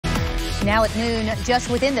Now at noon,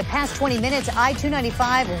 just within the past 20 minutes,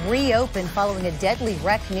 I-295 reopened following a deadly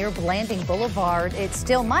wreck near Blanding Boulevard. It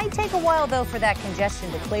still might take a while, though, for that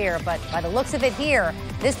congestion to clear, but by the looks of it here,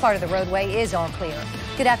 this part of the roadway is all clear.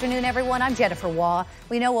 Good afternoon, everyone. I'm Jennifer Waugh.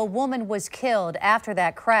 We know a woman was killed after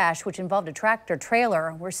that crash, which involved a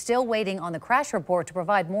tractor-trailer. We're still waiting on the crash report to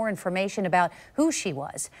provide more information about who she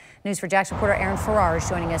was. News4JAX reporter Aaron Farrar is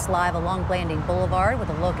joining us live along Blanding Boulevard with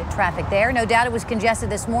a look at traffic there. No doubt it was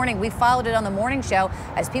congested this morning. We followed it on the morning show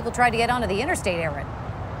as people tried to get onto the interstate, Aaron.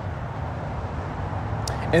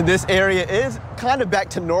 And this area is kind of back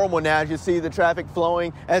to normal now. As you see the traffic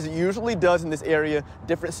flowing as it usually does in this area.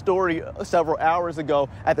 Different story several hours ago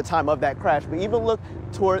at the time of that crash. But even look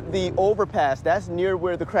toward the overpass. That's near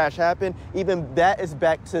where the crash happened. Even that is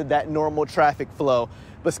back to that normal traffic flow.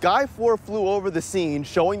 But Sky 4 flew over the scene,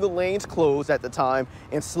 showing the lanes closed at the time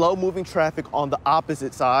and slow moving traffic on the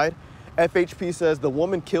opposite side. FHP says the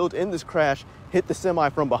woman killed in this crash hit the semi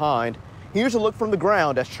from behind. Here's a look from the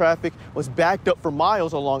ground as traffic was backed up for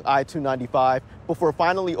miles along I-295 before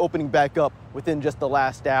finally opening back up within just the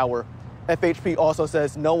last hour. FHP also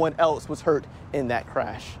says no one else was hurt in that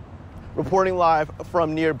crash. Reporting live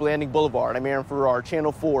from near Blanding Boulevard, I'm Aaron Farrar,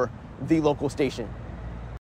 Channel 4, the local station.